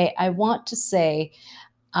well. I want to say,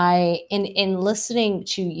 in listening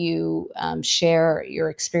to you share your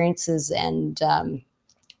experiences and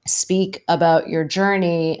speak about your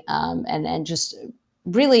journey, and just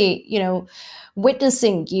really,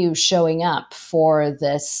 witnessing you showing up for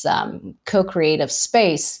this co-creative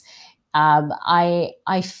space. I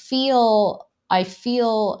feel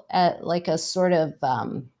like a sort of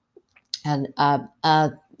and a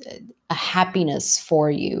happiness for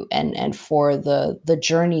you, and for the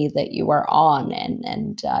journey that you are on,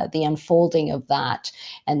 and the unfolding of that,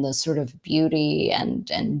 and the sort of beauty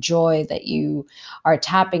and joy that you are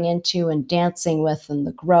tapping into and dancing with, and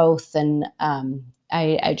the growth. And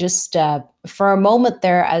I just for a moment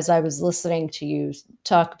there, as I was listening to you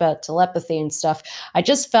talk about telepathy and stuff, I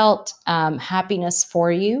just felt happiness for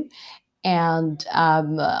you, and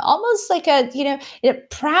almost like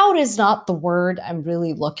proud is not the word I'm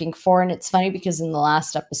really looking for. And it's funny because in the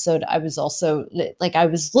last episode I was also like, I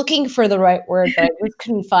was looking for the right word, but I just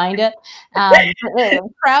couldn't find it.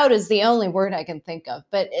 Proud is the only word I can think of,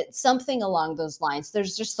 but it's something along those lines.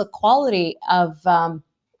 There's just the quality of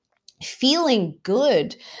feeling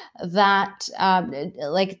good that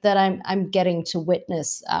like that I'm getting to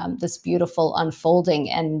witness this beautiful unfolding,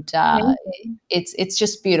 and Amazing. it's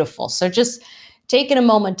just beautiful. So just taking a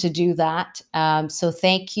moment to do that. So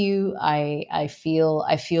thank you. I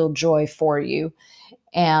feel joy for you,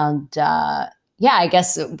 and yeah, I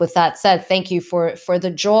guess with that said, thank you for the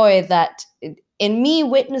joy that in me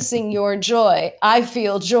witnessing your joy, I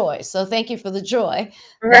feel joy. So thank you for the joy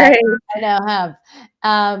that Right. I now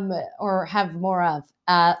have, or have more of.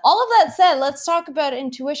 All of that said, let's talk about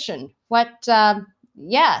intuition. What,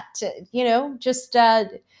 yeah, just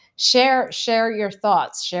share your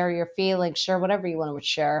thoughts, share your feelings, share whatever you want to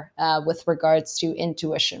share with regards to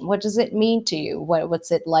intuition. What does it mean to you? What's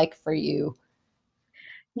it like for you?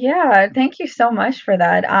 Yeah, thank you so much for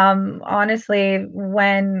that. Honestly,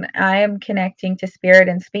 when I am connecting to spirit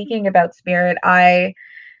and speaking about spirit, I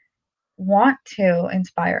want to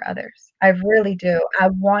inspire others. I really do. I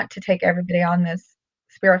want to take everybody on this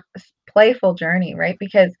playful journey, right?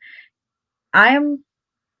 Because I am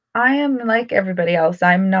I am like everybody else.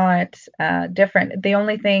 I'm not different. The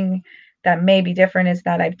only thing that may be different is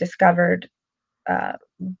that I've discovered uh,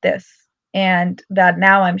 this and that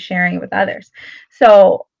now I'm sharing it with others.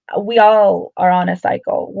 So we all are on a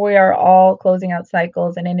cycle. We are all closing out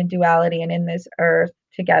cycles and in a duality and in this earth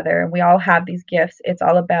together. And we all have these gifts. It's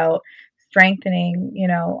all about strengthening,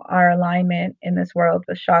 our alignment in this world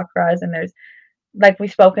with chakras. And there's, like we've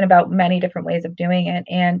spoken about, many different ways of doing it.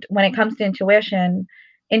 And when it comes to intuition,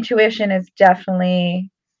 intuition is definitely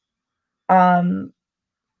um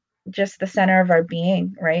just the center of our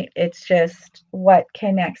being, right? It's just what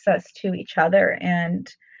connects us to each other and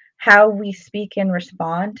how we speak and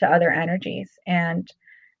respond to other energies. And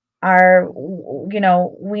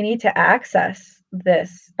we need to access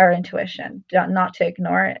this, our intuition, not to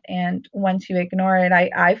ignore it. And once you ignore it,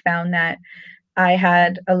 I found that I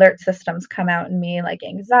had alert systems come out in me, like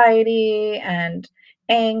anxiety and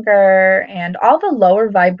anger and all the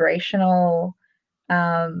lower vibrational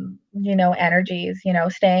energies,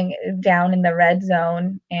 staying down in the red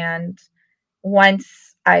zone. And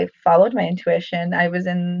once I followed my intuition, I was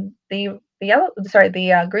in the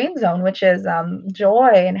green zone, which is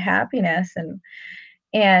joy and happiness,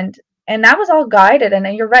 and that was all guided.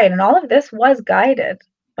 And you're right, and all of this was guided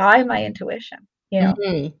by my intuition.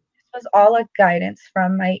 Hmm. This was all a guidance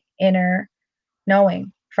from my inner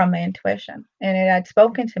knowing, from my intuition, and it had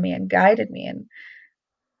spoken to me and guided me, and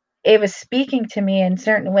it was speaking to me in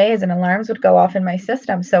certain ways, and alarms would go off in my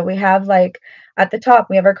system. So we have, like, at the top,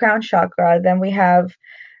 we have our crown chakra, then we have,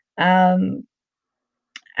 um,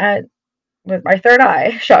 at with our third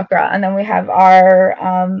eye chakra, and then we have our,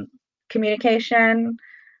 communication,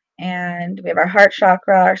 and we have our heart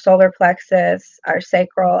chakra, our solar plexus, our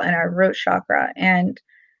sacral, and our root chakra. And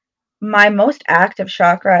my most active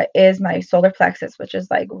chakra is my solar plexus, which is,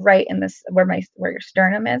 like, right in this where your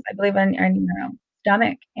sternum is, I believe, on your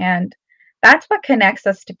stomach, and that's what connects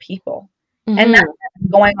us to people, and Hmm. that's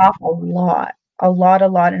going off a lot, a lot.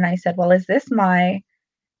 And I said, "Well, is this my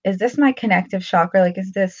connective chakra? Like,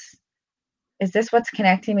 is this what's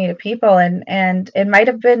connecting me to people?" And it might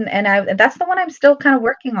have been, and that's the one I'm still kind of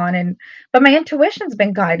working on. And but my intuition's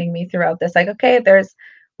been guiding me throughout this. Like, okay,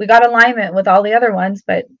 we got alignment with all the other ones,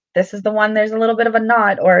 but this is the one there's a little bit of a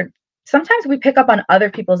knot. Or sometimes we pick up on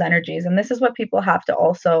other people's energies, and this is what people have to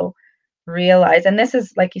also realize. And this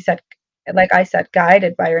is, like you said, like I said,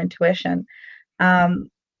 guided by your intuition.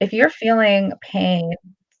 Um, if you're feeling pain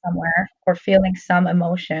somewhere or feeling some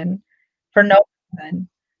emotion for no reason,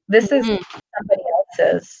 this is Hmm.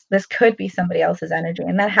 this could be somebody else's energy,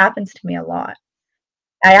 and that happens to me a lot.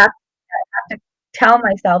 I have to tell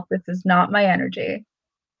myself this is not my energy,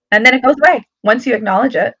 and then it goes away once you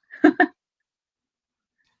acknowledge it.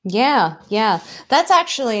 Yeah, yeah.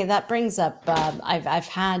 That brings up. I've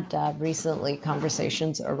had recently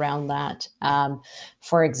conversations around that.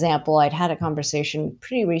 For example, I'd had a conversation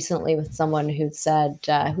pretty recently with someone who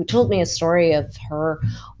told me a story of her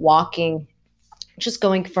walking just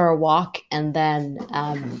going for a walk and then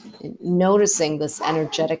noticing this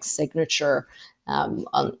energetic signature on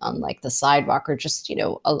like the sidewalk or just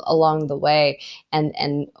along the way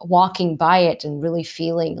and walking by it and really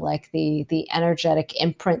feeling like the energetic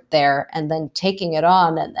imprint there and then taking it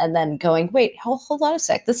on and then going, wait, hold on a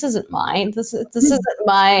sec, this isn't mine, this isn't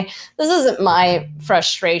my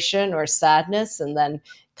frustration or sadness, and then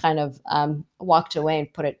kind of walked away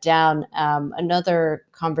and put it down. Another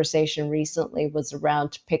conversation recently was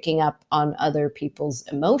around picking up on other people's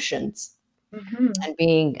emotions Mhm, and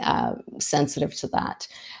being sensitive to that.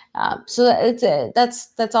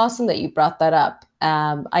 That's awesome that you brought that up.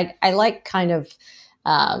 I like kind of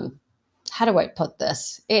um, how do I put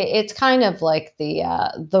this? It's kind of like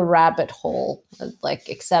the rabbit hole, like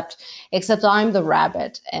except I'm the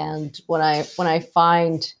rabbit, and when I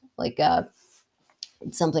find like a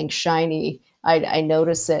something shiny, I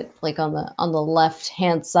notice it like on the left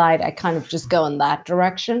hand side. I kind of just go in that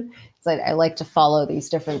direction So I like to follow these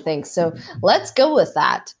different things. So let's go with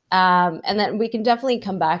that. And then we can definitely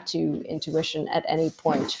come back to intuition at any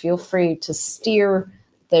point. Feel free to steer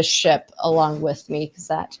the ship along with me because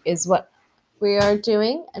that is what we are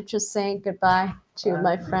doing. I'm just saying goodbye to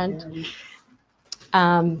my friend.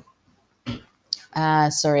 Um,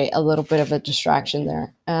 Sorry, a little bit of a distraction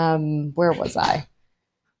there. Where was I?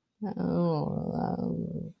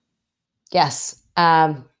 Oh, yes.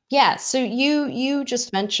 Yeah. So you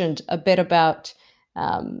just mentioned a bit about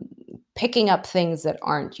um, picking up things that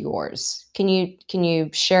aren't yours. Can you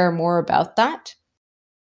share more about that?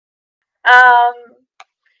 Um,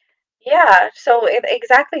 yeah, so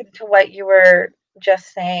exactly to what you were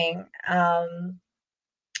just saying,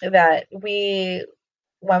 that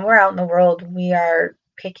when we're out in the world, we are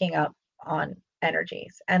picking up on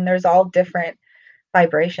energies, and there's all different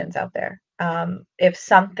vibrations out there. If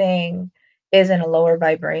something is in a lower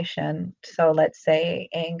vibration, so let's say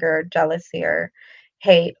anger, jealousy, or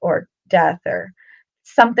hate, or death, or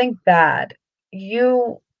something bad,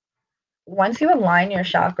 you once you align your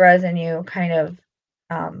chakras and you kind of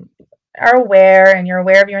um, are aware and you're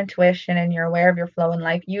aware of your intuition and you're aware of your flow in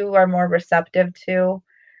life, you are more receptive to,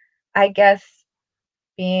 I guess,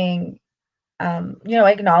 being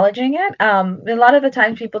acknowledging it. A lot of the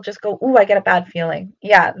times people just go, "Ooh, I get a bad feeling."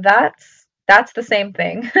 Yeah, that's the same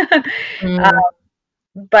thing. Mm,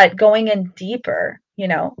 But going in deeper,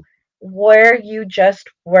 where you just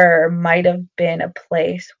were might have been a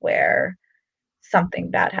place where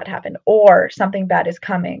something bad had happened, or something bad is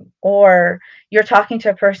coming, or you're talking to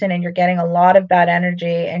a person and you're getting a lot of bad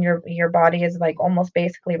energy and your body is like almost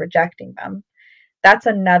basically rejecting them. That's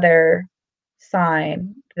another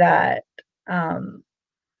sign that um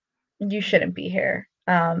you shouldn't be here.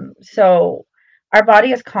 So our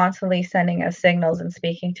body is constantly sending us signals and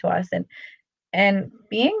speaking to us, and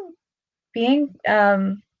being kind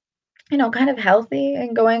of healthy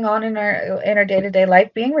and going on in our day-to-day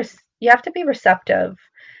life, you have to be receptive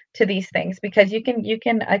to these things because you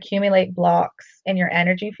can accumulate blocks in your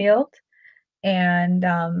energy field. And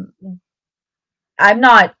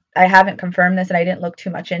I haven't confirmed this and I didn't look too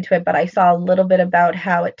much into it, but I saw a little bit about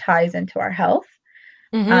how it ties into our health,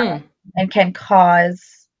 um, hmm and can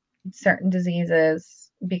cause certain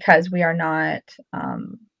diseases because we are not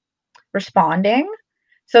responding.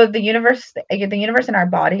 So the universe and our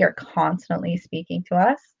body are constantly speaking to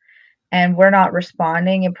us, and we're not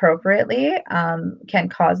responding appropriately, can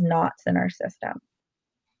cause knots in our system.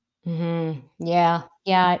 Yeah,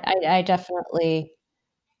 yeah. I definitely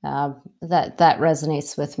that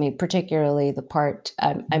resonates with me, particularly the part.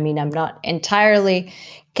 I mean, I'm not entirely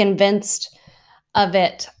convinced of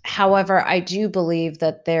it. However, I do believe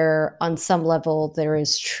that there, on some level, there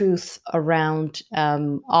is truth around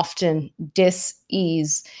often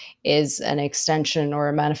dis-ease is an extension or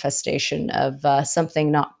a manifestation of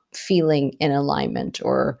something not feeling in alignment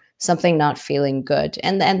or something not feeling good.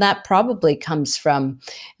 And that probably comes from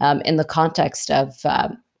in the context of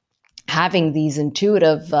having these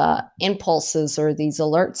intuitive impulses or these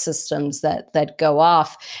alert systems that go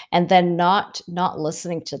off and then not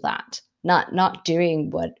listening to that, not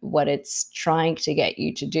doing what it's trying to get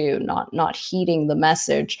you to do, not heeding the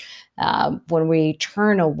message. When we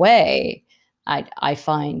turn away, I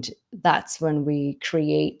find that's when we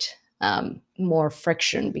create more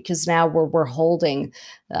friction because now we're holding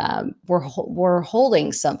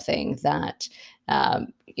something that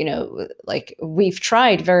like we've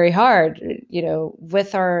tried very hard,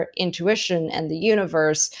 with our intuition and the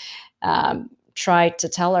universe, try to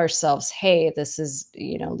tell ourselves, hey, this is,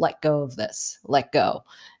 let go of this, let go,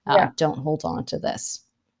 Yeah, don't hold on to this.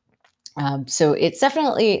 So it's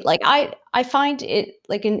definitely like I find it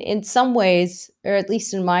like in some ways, or at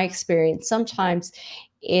least in my experience, sometimes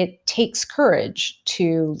it takes courage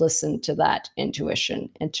to listen to that intuition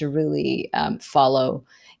and to really follow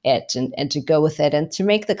it and to go with it and to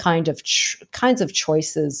make the kinds of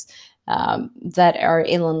choices that are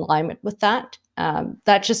in alignment with that.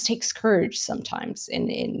 That just takes courage sometimes, and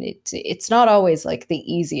it's not always like the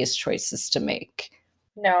easiest choices to make.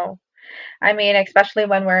 no. I mean, especially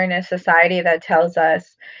when we're in a society that tells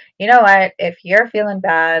us, you know what, if you're feeling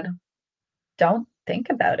bad, don't think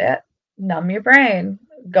about it. Numb your brain.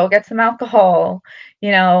 Go get some alcohol,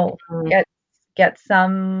 you know, Mm. get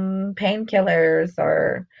some painkillers,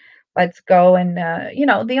 or let's go and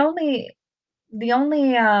the only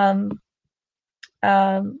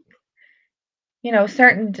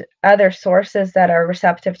certain other sources that are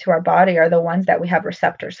receptive to our body are the ones that we have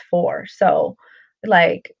receptors for. So,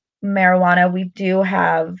 like marijuana, we do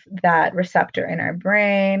have that receptor in our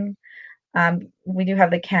brain. We do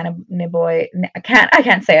have the cannabinoid. I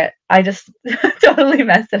can't say it. I just totally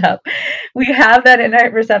messed it up. We have that in our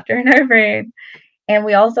receptor in our brain, and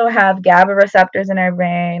we also have GABA receptors in our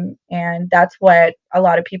brain, and that's what a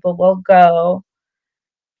lot of people will go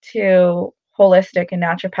to holistic and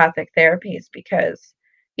naturopathic therapies because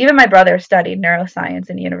even my brother studied neuroscience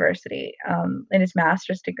in university in his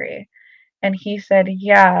master's degree. And he said,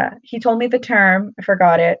 yeah, he told me the term, I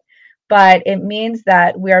forgot it, but it means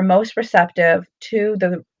that we are most receptive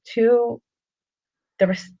the to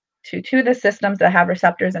the systems that have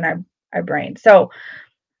receptors in our brain. So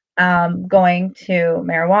going to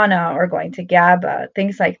marijuana or going to GABA,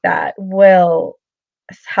 things like that will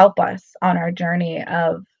help us on our journey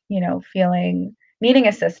of, feeling needing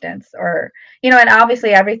assistance or, and obviously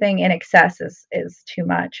everything in excess is too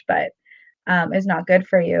much, but is not good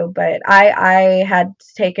for you. But I had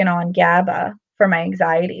taken on GABA for my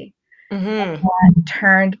anxiety. Mm-hmm. That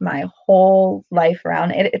turned my whole life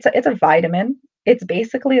around. It's a vitamin. It's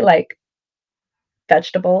basically like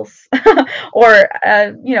vegetables or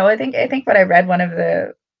I think what I read one of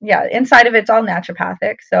the yeah, inside of it's all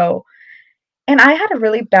naturopathic. So and I had a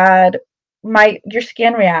really bad my your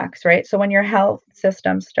skin reacts, right? So when your health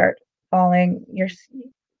systems start falling,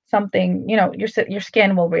 something, your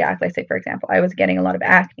skin will react. Like say for example, I was getting a lot of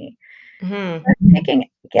acne. Mm-hmm. Taking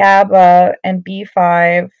GABA and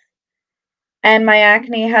B5 and my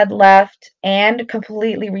acne had left and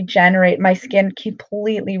completely regenerate my skin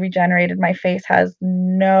completely regenerated. My face has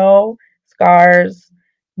no scars,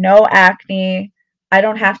 no acne. I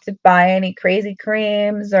don't have to buy any crazy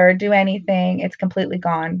creams or do anything. It's completely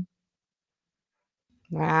gone.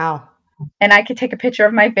 Wow. And I could take a picture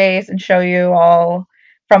of my face and show you all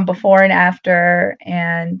from before and after,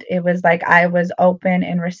 and it was like I was open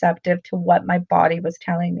and receptive to what my body was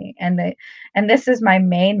telling me. And this is my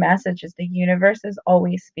main message is the universe is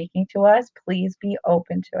always speaking to us. Please be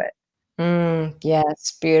open to it.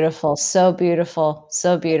 Yes, beautiful. So beautiful.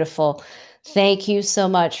 So beautiful. Thank you so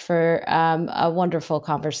much for a wonderful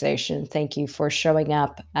conversation. Thank you for showing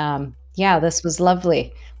up. Yeah, this was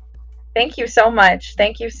lovely. Thank you so much.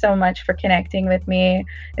 Thank you so much for connecting with me.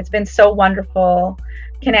 It's been so wonderful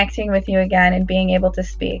connecting with you again and being able to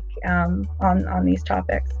speak on these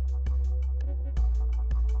topics.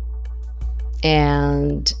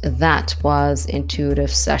 And that was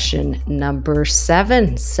intuitive session number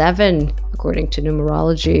 7. 7, according to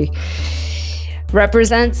numerology,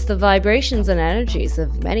 represents the vibrations and energies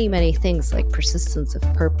of many, many things like persistence of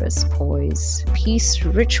purpose, poise, peace,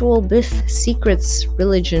 ritual, myth, secrets,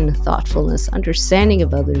 religion, thoughtfulness, understanding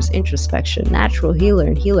of others, introspection, natural healer,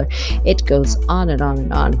 and healer. It goes on and on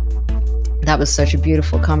and on. That was such a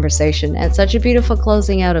beautiful conversation and such a beautiful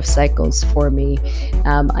closing out of cycles for me.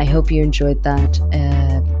 I hope you enjoyed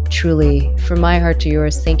that. Truly, from my heart to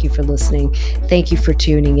yours, thank you for listening. Thank you for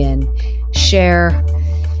tuning in.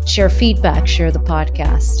 Share feedback, share the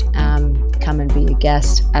podcast. Come and be a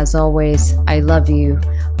guest. As always, I love you.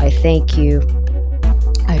 I thank you.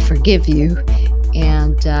 I forgive you.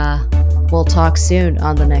 And we'll talk soon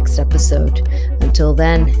on the next episode. Until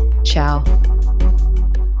then, ciao.